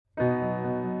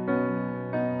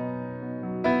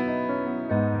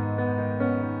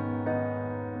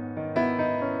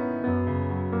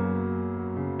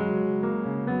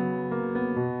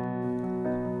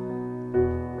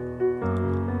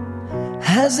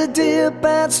As the deer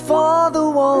pants for the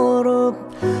water,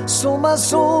 so my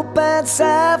soul pants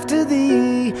after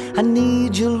thee. I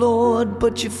need you, Lord,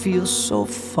 but you feel so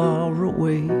far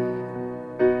away.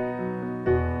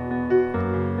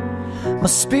 My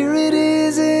spirit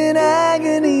is in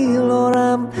agony, Lord,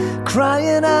 I'm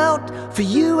crying out for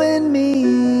you and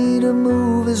me to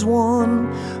move as one.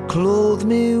 Clothe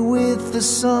me with the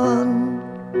sun,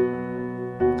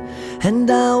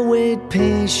 and I'll wait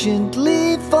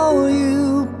patiently for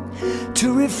you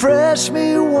to refresh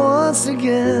me once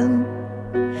again.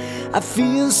 I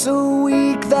feel so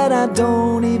weak that I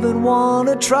don't even want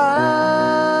to try,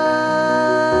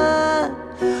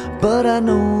 but I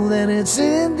know that it's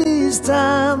in these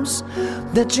times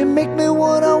that you make me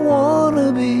what I want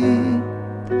to be.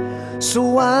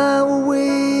 So I will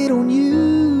wait on you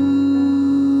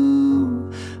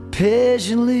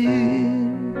patiently.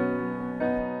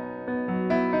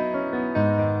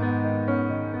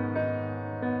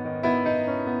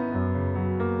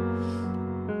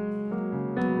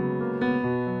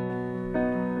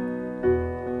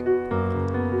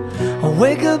 I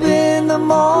wake up in the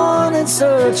morning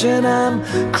searching, I'm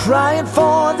crying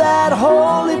for that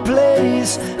holy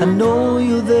place. I know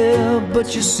you're there,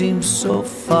 but you seem so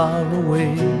far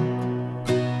away.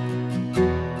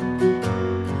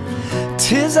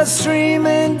 Tears are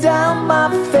streaming down my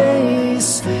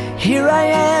face. Here I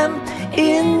am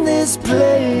in this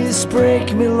place.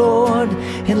 Break me, Lord,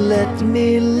 and let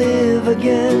me live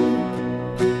again.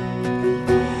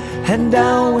 And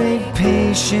I'll wait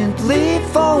patiently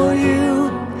for you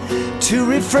to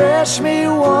refresh me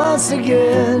once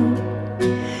again.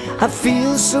 I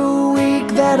feel so weak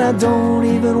that I don't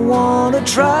even want to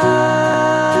try,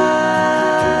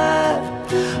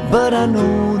 but I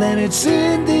know that it's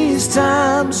in these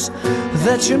times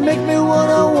that you make me what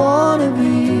I want to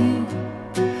be.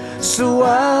 So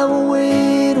I will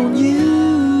wait on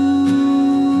you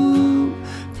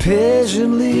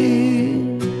patiently.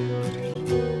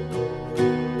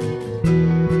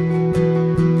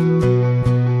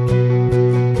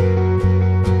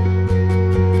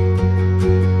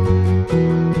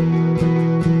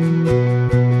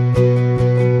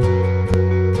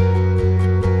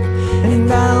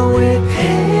 And I'll wait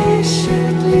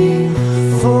patiently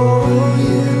for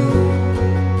you.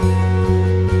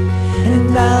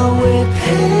 And I'll wait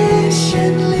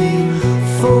patiently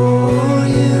for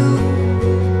you.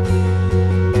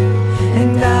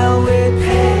 And I'll wait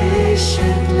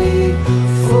patiently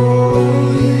for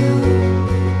you.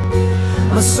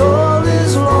 My soul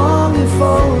is longing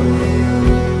for you,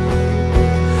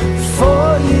 for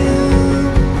you.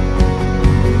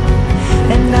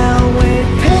 And I'll wait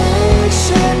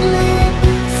patiently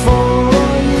for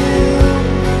you.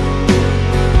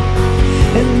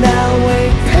 And I'll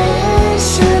wait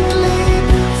patiently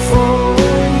for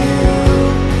you.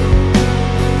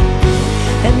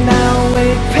 And I'll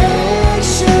wait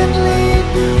patiently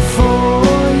for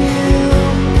you.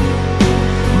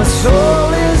 My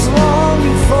soul is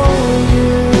longing for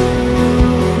you,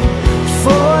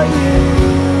 for you.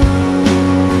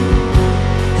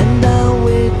 And I'll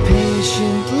wait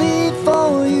patiently for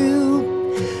you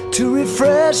to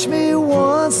refresh me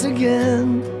once again.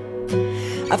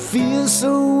 I feel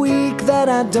so weak that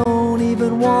I don't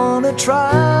even want to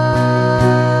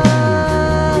try.